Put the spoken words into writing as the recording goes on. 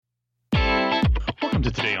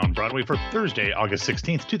welcome to Today on Broadway for Thursday, August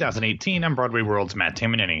 16th, 2018. I'm Broadway World's Matt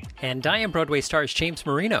Tamanini. And I am Broadway Stars James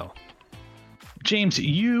Marino. James,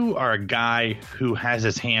 you are a guy who has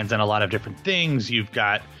his hands in a lot of different things. You've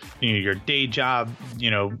got your day job,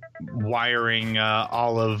 wiring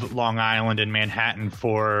all of Long Island and Manhattan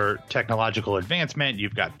for technological advancement.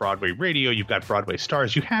 You've got Broadway radio. You've got Broadway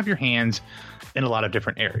Stars. You have your hands in a lot of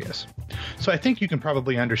different areas. So I think you can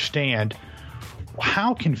probably understand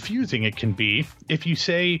how confusing it can be if you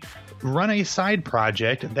say run a side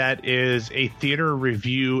project that is a theater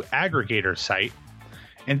review aggregator site,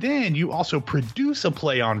 and then you also produce a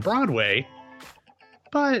play on Broadway,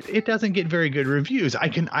 but it doesn't get very good reviews.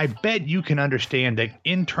 I bet you can understand the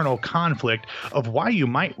internal conflict of why you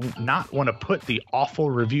might not want to put the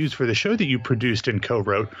awful reviews for the show that you produced and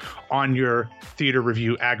co-wrote on your theater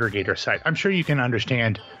review aggregator site. I'm sure you can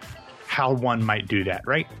understand how one might do that,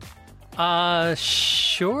 right?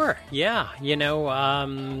 Sure. Yeah.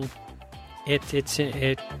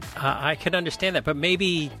 I could understand that, but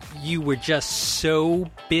maybe you were just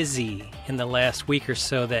so busy in the last week or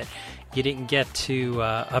so that you didn't get to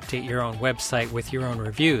update your own website with your own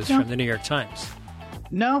reviews from the New York Times.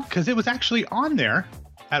 No, because it was actually on there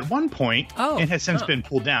at one point and has since been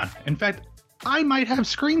pulled down. In fact, I might have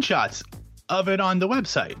screenshots of it on the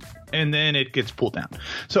website, and then it gets pulled down.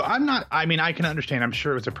 So I can understand. I'm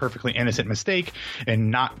sure it was a perfectly innocent mistake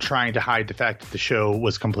and not trying to hide the fact that the show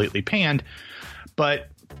was completely panned. But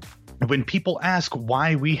when people ask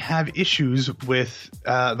why we have issues with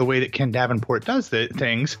the way that Ken Davenport does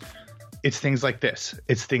things, it's things like this.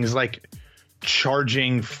 It's things like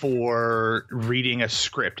charging for reading a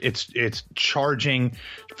script. It's charging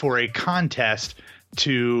for a contest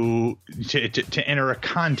to enter a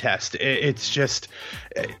contest. It's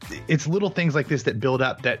little things like this that build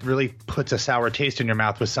up that really puts a sour taste in your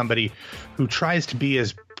mouth with somebody who tries to be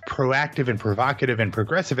as proactive and provocative and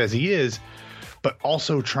progressive as he is, but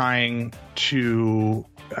also trying to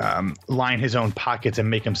line his own pockets and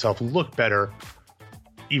make himself look better,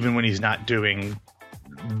 even when he's not doing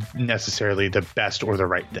necessarily the best or the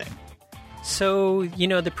right thing. So,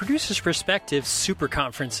 the producer's perspective super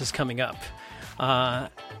conference is coming up. Go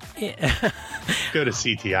to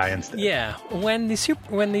CTI instead. Yeah. When the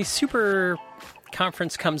super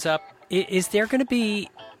conference comes up, is there going to be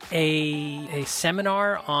a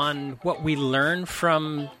seminar on what we learn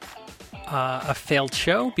from a failed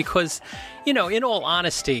show? Because, in all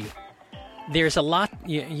honesty, there's a lot,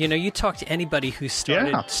 you talk to anybody who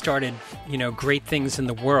started, great things in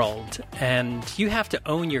the world, and you have to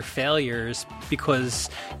own your failures because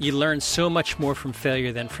you learn so much more from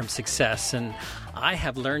failure than from success. And I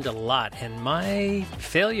have learned a lot, and my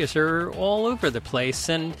failures are all over the place,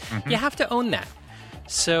 and you have to own that.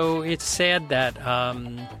 So it's sad that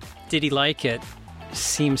Did He Like It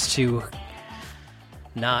seems to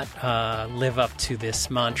not live up to this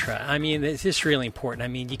mantra. I mean, it's just really important. I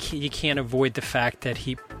mean, you can't avoid the fact that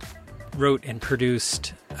he wrote and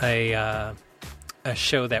produced a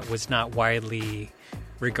show that was not widely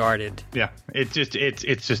regarded. Yeah, it's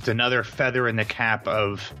just another feather in the cap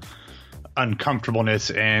of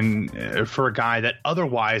uncomfortableness, and for a guy that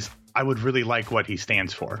otherwise I would really like what he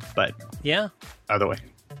stands for, but other way.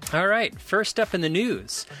 All right, first up in the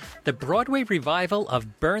news, the Broadway revival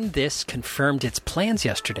of Burn This confirmed its plans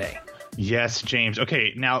yesterday. Yes, James.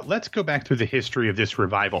 Okay, now let's go back through the history of this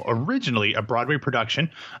revival. Originally, a Broadway production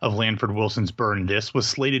of Lanford Wilson's Burn This was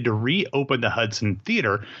slated to reopen the Hudson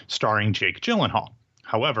Theater starring Jake Gyllenhaal.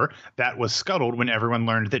 However, that was scuttled when everyone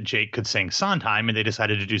learned that Jake could sing Sondheim, and they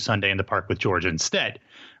decided to do Sunday in the Park with George instead.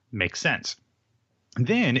 Makes sense.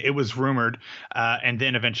 Then it was rumored and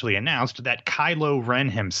then eventually announced that Kylo Ren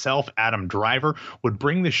himself, Adam Driver, would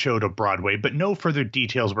bring the show to Broadway, but no further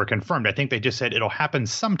details were confirmed. I think they just said it'll happen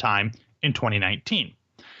sometime in 2019.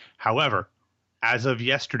 However, as of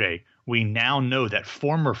yesterday, we now know that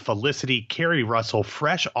former Felicity Carrie Russell,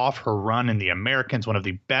 fresh off her run in The Americans, one of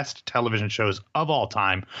the best television shows of all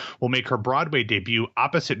time, will make her Broadway debut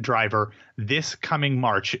opposite Driver this coming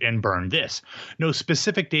March in Burn This. No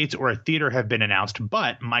specific dates or a theater have been announced,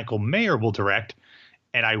 but Michael Mayer will direct,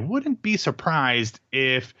 and I wouldn't be surprised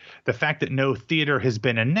if the fact that no theater has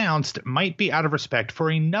been announced might be out of respect for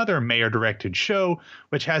another Mayer-directed show,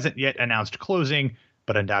 which hasn't yet announced closing,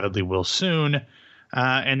 but undoubtedly will soon.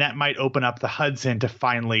 And that might open up the Hudson to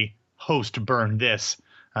finally host Burn This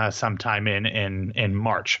sometime in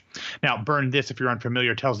March. Now, Burn This, if you're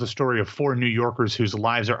unfamiliar, tells the story of 4 New Yorkers whose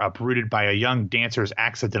lives are uprooted by a young dancer's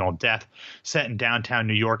accidental death. Set in downtown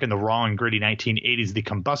New York in the raw and gritty 1980s, the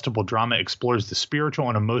combustible drama explores the spiritual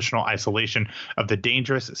and emotional isolation of the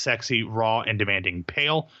dangerous, sexy, raw, and demanding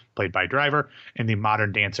Pale, played by Driver, and the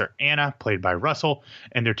modern dancer Anna, played by Russell,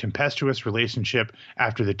 and their tempestuous relationship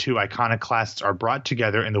after the two iconoclasts are brought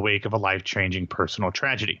together in the wake of a life-changing personal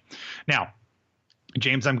tragedy. Now,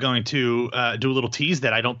 James, I'm going to do a little tease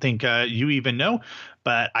that I don't think you even know,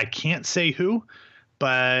 but I can't say who.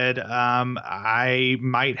 But I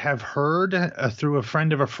might have heard through a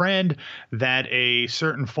friend of a friend that a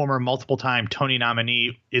certain former multiple-time Tony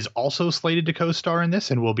nominee is also slated to co-star in this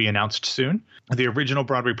and will be announced soon. The original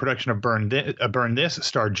Broadway production of Burn This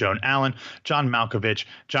starred Joan Allen, John Malkovich,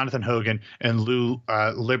 Jonathan Hogan, and Lou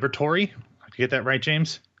Liberatore. Did you get that right,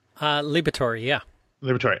 James? Liberatore, yeah.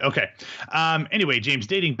 Liberatory. Okay. Anyway, James,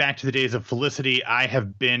 dating back to the days of Felicity, I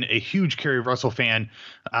have been a huge Kerry Russell fan,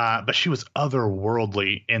 but she was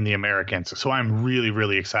otherworldly in The Americans. So I'm really,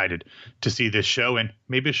 really excited to see this show, and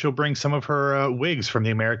maybe she'll bring some of her wigs from The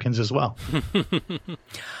Americans as well.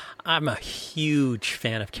 I'm a huge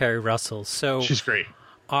fan of Kerry Russell. So she's great.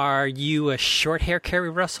 Are you a short hair Kerry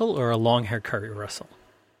Russell or a long hair Kerry Russell?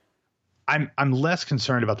 I'm less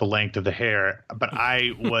concerned about the length of the hair, but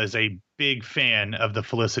I was a big fan of the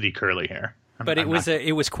Felicity curly hair. But it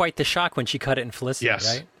was quite the shock when she cut it in Felicity,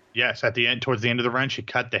 yes, right? Yes, at the end, towards the end of the run, she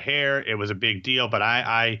cut the hair. It was a big deal, but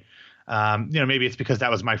I maybe it's because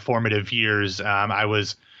that was my formative years. I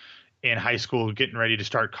was in high school getting ready to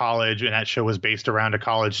start college, and that show was based around a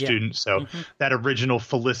college student. So that original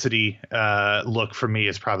Felicity look for me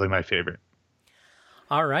is probably my favorite.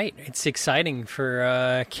 All right. It's exciting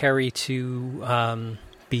for Kerry to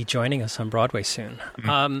be joining us on Broadway soon.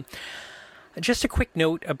 Just a quick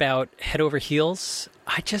note about Head Over Heels.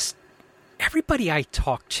 Everybody I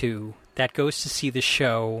talk to that goes to see the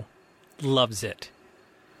show loves it.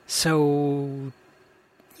 So,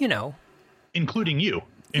 including you.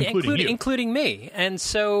 Including me. And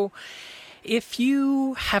so if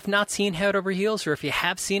you have not seen Head Over Heels, or if you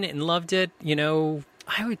have seen it and loved it,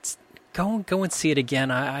 I would go and see it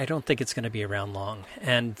again. I don't think it's going to be around long.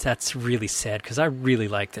 And that's really sad because I really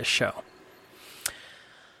like this show.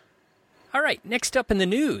 All right, next up in the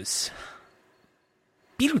news.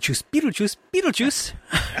 Beetlejuice.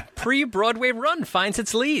 Pre-Broadway run finds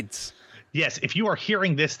its leads. Yes, if you are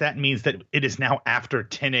hearing this, that means that it is now after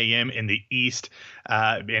 10 a.m. in the East,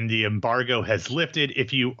 and the embargo has lifted.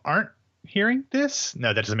 If you aren't hearing this,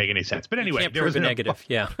 no, that doesn't make any sense. But anyway, there was a negative.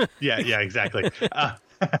 Yeah, exactly.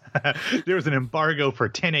 There was an embargo for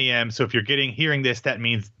 10 a.m. So if you're hearing this, that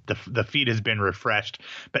means the feed has been refreshed.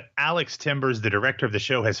 But Alex Timbers, the director of the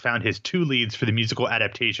show, has found his 2 leads for the musical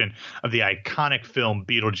adaptation of the iconic film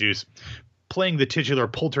Beetlejuice. Playing the titular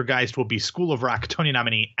poltergeist will be School of Rock Tony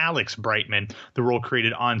nominee Alex Brightman, the role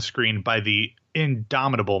created on screen by the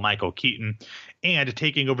indomitable Michael Keaton. And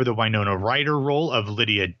taking over the Winona Ryder role of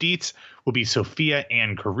Lydia Dietz will be Sophia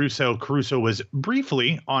Ann Caruso. Caruso was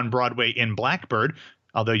briefly on Broadway in Blackbird,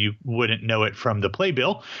 although you wouldn't know it from the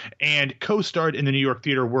playbill, and co-starred in the New York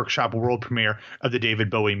Theater Workshop world premiere of the David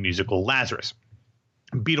Bowie musical Lazarus.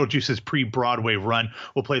 Beetlejuice's pre-Broadway run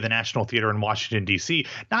will play the National Theater in Washington, D.C.,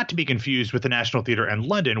 not to be confused with the National Theater in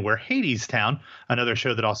London, where Hadestown, another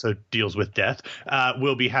show that also deals with death,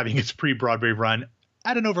 will be having its pre-Broadway run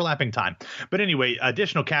at an overlapping time. But anyway,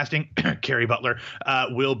 additional casting, Carrie Butler,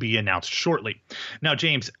 will be announced shortly. Now,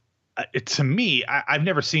 James, to me, I've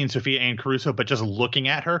never seen Sophia Ann Caruso, but just looking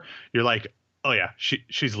at her, you're like, oh yeah,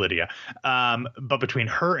 she's Lydia. But between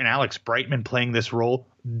her and Alex Brightman playing this role,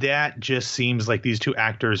 that just seems like these two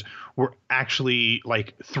actors were actually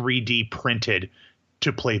like 3D printed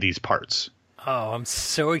to play these parts. Oh, I'm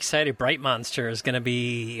so excited. Bright Monster is going to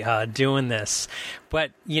be doing this.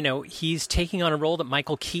 But, he's taking on a role that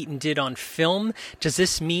Michael Keaton did on film. Does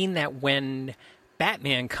this mean that when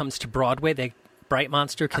Batman comes to Broadway, that Bright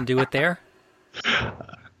Monster can do it there?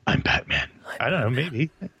 I'm Batman. I don't know,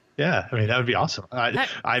 maybe. Yeah, I mean, that would be awesome.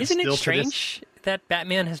 Isn't it strange that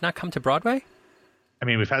Batman has not come to Broadway? I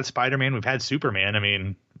mean, we've had Spider-Man, we've had Superman. I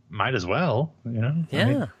mean, might as well, Yeah, I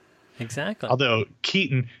mean, exactly. Although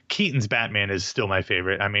Keaton's Batman is still my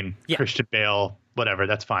favorite. I mean, yeah. Christian Bale, whatever,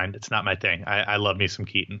 that's fine. It's not my thing. I love me some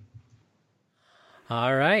Keaton.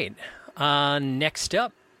 All right. Next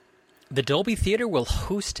up, the Dolby Theater will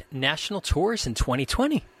host national tours in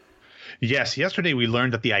 2020. Yes, yesterday we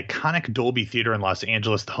learned that the iconic Dolby Theater in Los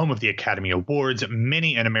Angeles, the home of the Academy Awards,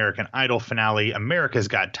 Mini and American Idol finale, America's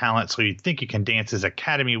Got Talent, So You Think You Can Dance's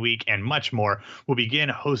Academy Week, and much more, will begin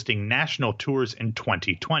hosting national tours in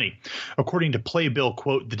 2020. According to Playbill,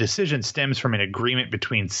 quote, the decision stems from an agreement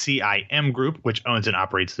between CIM Group, which owns and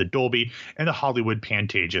operates the Dolby, and the Hollywood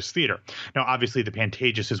Pantages Theater. Now, obviously, the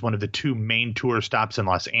Pantages is one of the two main tour stops in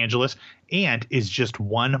Los Angeles and is just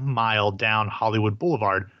 1 mile down Hollywood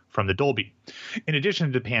Boulevard from the Dolby. In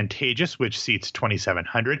addition to Pantages, which seats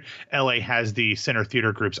 2,700, LA has the Center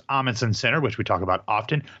Theater Group's Amundsen Center, which we talk about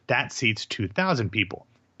often. That seats 2,000 people.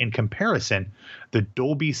 In comparison, the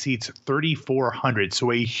Dolby seats 3,400,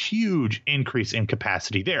 so a huge increase in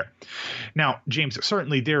capacity there. Now, James,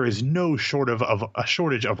 certainly there is no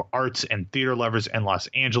shortage of arts and theater lovers in Los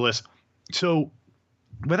Angeles. So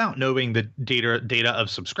without knowing the data of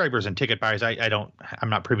subscribers and ticket buyers, I'm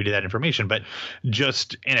not privy to that information, but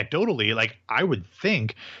just anecdotally, like I would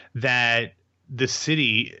think that the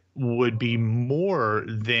city would be more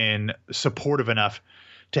than supportive enough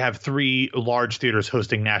to have 3 large theaters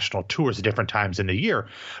hosting national tours at different times in the year.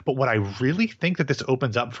 But what I really think that this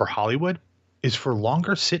opens up for Hollywood is for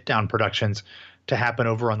longer sit-down productions to happen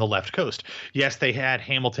over on the left coast. Yes, they had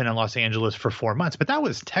Hamilton and Los Angeles for 4 months, but that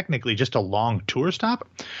was technically just a long tour stop.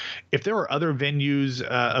 If there were other venues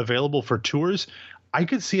available for tours, I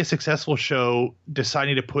could see a successful show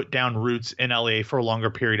deciding to put down roots in LA for a longer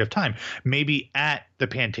period of time, maybe at the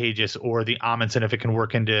Pantages or the Amundsen if it can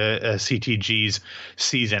work into CTG's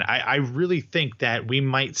season. I really think that we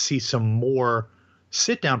might see some more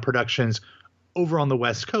sit-down productions over on the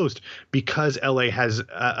West Coast because LA has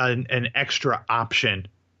an extra option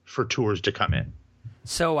for tours to come in.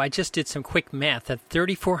 So I just did some quick math. At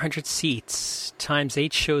 3,400 seats times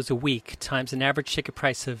 8 shows a week times an average ticket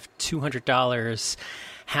price of $200,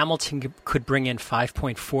 Hamilton could bring in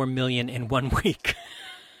 $5.4 million in 1 week.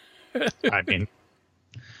 I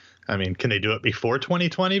mean, can they do it before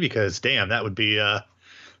 2020? Because damn, that would be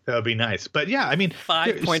nice. But yeah, I mean,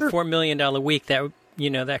 $5.4 million week.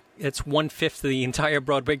 It's 1/5 of the entire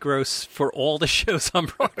Broadway gross for all the shows on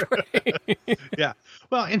Broadway. Yeah.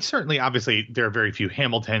 Well, and certainly, obviously, there are very few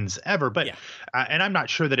Hamiltons ever, but and I'm not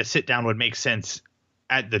sure that a sit down would make sense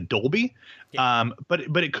at the Dolby. Yeah. But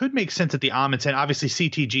it could make sense at the Amundsen. Obviously,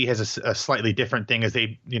 CTG has a slightly different thing as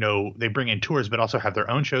they bring in tours, but also have their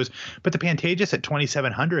own shows. But the Pantages at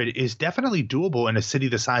 2,700 is definitely doable in a city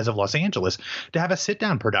the size of Los Angeles to have a sit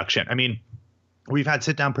down production. I mean, we've had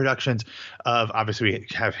sit-down productions of, obviously, we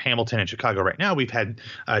have Hamilton in Chicago right now. We've had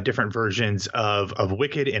different versions of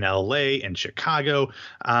Wicked in L.A. and Chicago.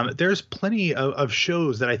 There's plenty of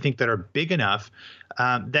shows that I think that are big enough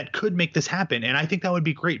that could make this happen. And I think that would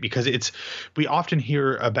be great because we often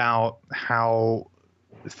hear about how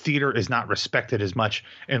theater is not respected as much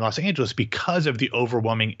in Los Angeles because of the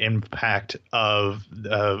overwhelming impact of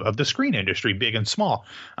the screen industry, big and small.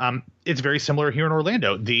 It's very similar here in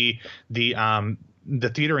Orlando. The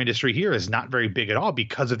theater industry here is not very big at all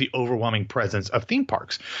because of the overwhelming presence of theme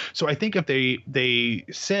parks. So I think if they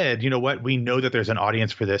said, you know what, we know that there's an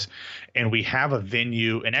audience for this and we have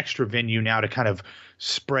an extra venue now to kind of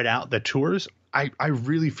spread out the tours, I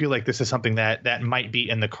really feel like this is something that might be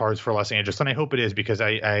in the cards for Los Angeles, and I hope it is because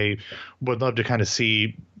I would love to kind of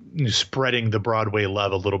see spreading the Broadway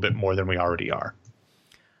love a little bit more than we already are.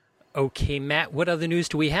 Okay, Matt, what other news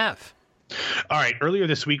do we have? All right. Earlier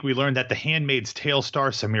this week, we learned that The Handmaid's Tale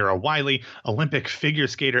star Samira Wiley, Olympic figure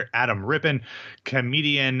skater Adam Rippon,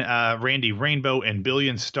 comedian Randy Rainbow, and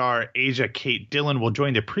Billion star Asia Kate Dillon will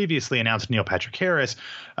join the previously announced Neil Patrick Harris,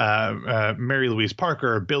 Mary Louise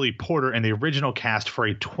Parker, Billy Porter, and the original cast for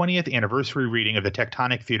a 20th anniversary reading of the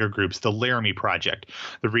Tectonic Theater Group's The Laramie Project.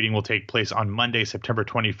 The reading will take place on Monday, September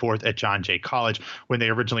 24th at John Jay College. When they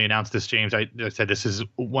originally announced this, James, I said this is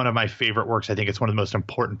one of my favorite works. I think it's one of the most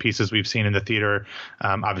important pieces we've seen in the theater,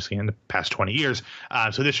 obviously in the past 20 years.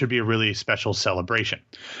 So this should be a really special celebration.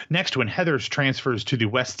 Next, when Heathers transfers to the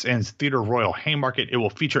West End's Theater Royal Haymarket, it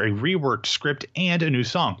will feature a reworked script and a new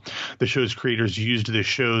song. The show's creators used the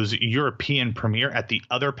show's European premiere at the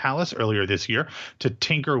Other Palace earlier this year to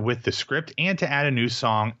tinker with the script and to add a new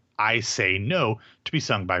song, I Say No, to be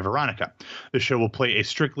sung by Veronica. The show will play a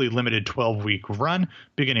strictly limited 12-week run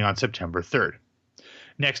beginning on September 3rd.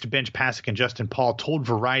 Next, Benj Pasek and Justin Paul told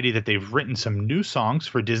Variety that they've written some new songs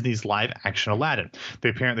for Disney's live-action Aladdin. They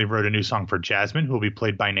apparently wrote a new song for Jasmine, who will be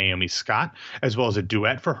played by Naomi Scott, as well as a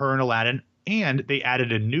duet for her and Aladdin, and they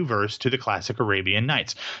added a new verse to the classic Arabian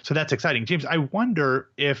Nights. So that's exciting. James, I wonder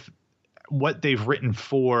if what they've written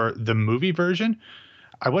for the movie version,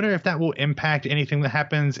 I wonder if that will impact anything that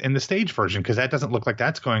happens in the stage version, because that doesn't look like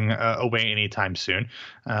that's going away anytime soon.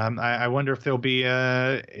 I wonder if there'll be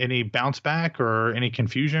any bounce back or any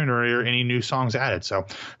confusion or any new songs added. So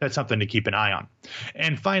that's something to keep an eye on.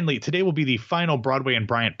 And finally, today will be the final Broadway in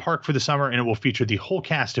Bryant Park for the summer, and it will feature the whole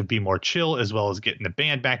cast of Be More Chill, as well as getting the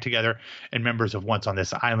band back together and members of Once on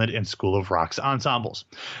This Island and School of Rock's ensembles.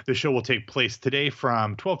 The show will take place today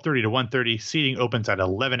from 12:30 to 1:30. Seating opens at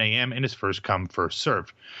 11 a.m. and is first come, first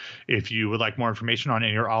served. If you would like more information on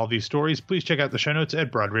any or all of these stories, please check out the show notes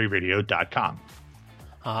at BroadwayRadio.com.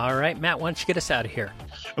 All right, Matt, why don't you get us out of here?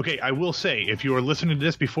 Okay, I will say, if you are listening to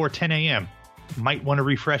this before 10 a.m., might want to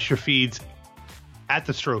refresh your feeds at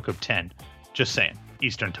the stroke of 10. Just saying.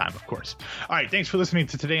 Eastern time, of course. All right, thanks for listening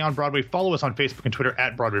to Today on Broadway. Follow us on Facebook and Twitter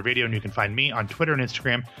at Broadway Radio, and you can find me on Twitter and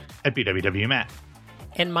Instagram at BWWMatt.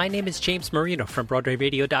 And my name is James Marino from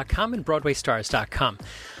BroadwayRadio.com and BroadwayStars.com.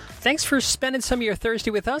 Thanks for spending some of your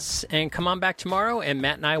Thursday with us, and come on back tomorrow, and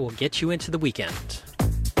Matt and I will get you into the weekend.